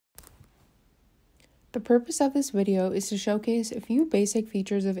The purpose of this video is to showcase a few basic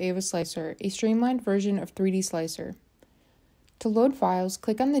features of aevaSlicer, a streamlined version of 3D Slicer. To load files,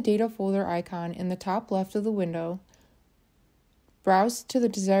 click on the data folder icon in the top left of the window, browse to the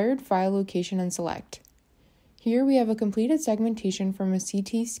desired file location and select. Here we have a completed segmentation from a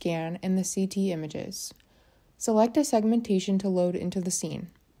CT scan and the CT images. Select a segmentation to load into the scene.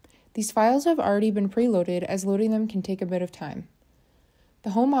 These files have already been preloaded, as loading them can take a bit of time.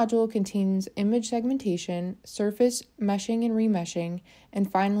 The home module contains image segmentation, surface meshing and remeshing,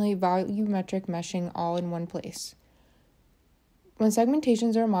 and finally volumetric meshing all in one place. When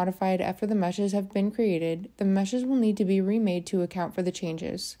segmentations are modified after the meshes have been created, the meshes will need to be remade to account for the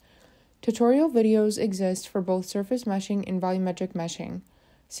changes. Tutorial videos exist for both surface meshing and volumetric meshing.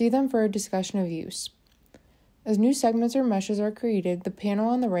 See them for a discussion of use. As new segments or meshes are created, the panel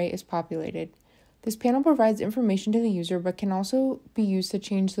on the right is populated. This panel provides information to the user but can also be used to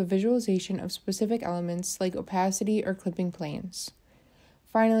change the visualization of specific elements like opacity or clipping planes.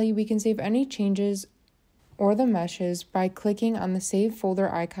 Finally, we can save any changes or the meshes by clicking on the Save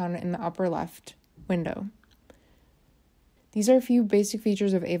Folder icon in the upper left window. These are a few basic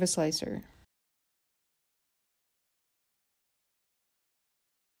features of aevaSlicer.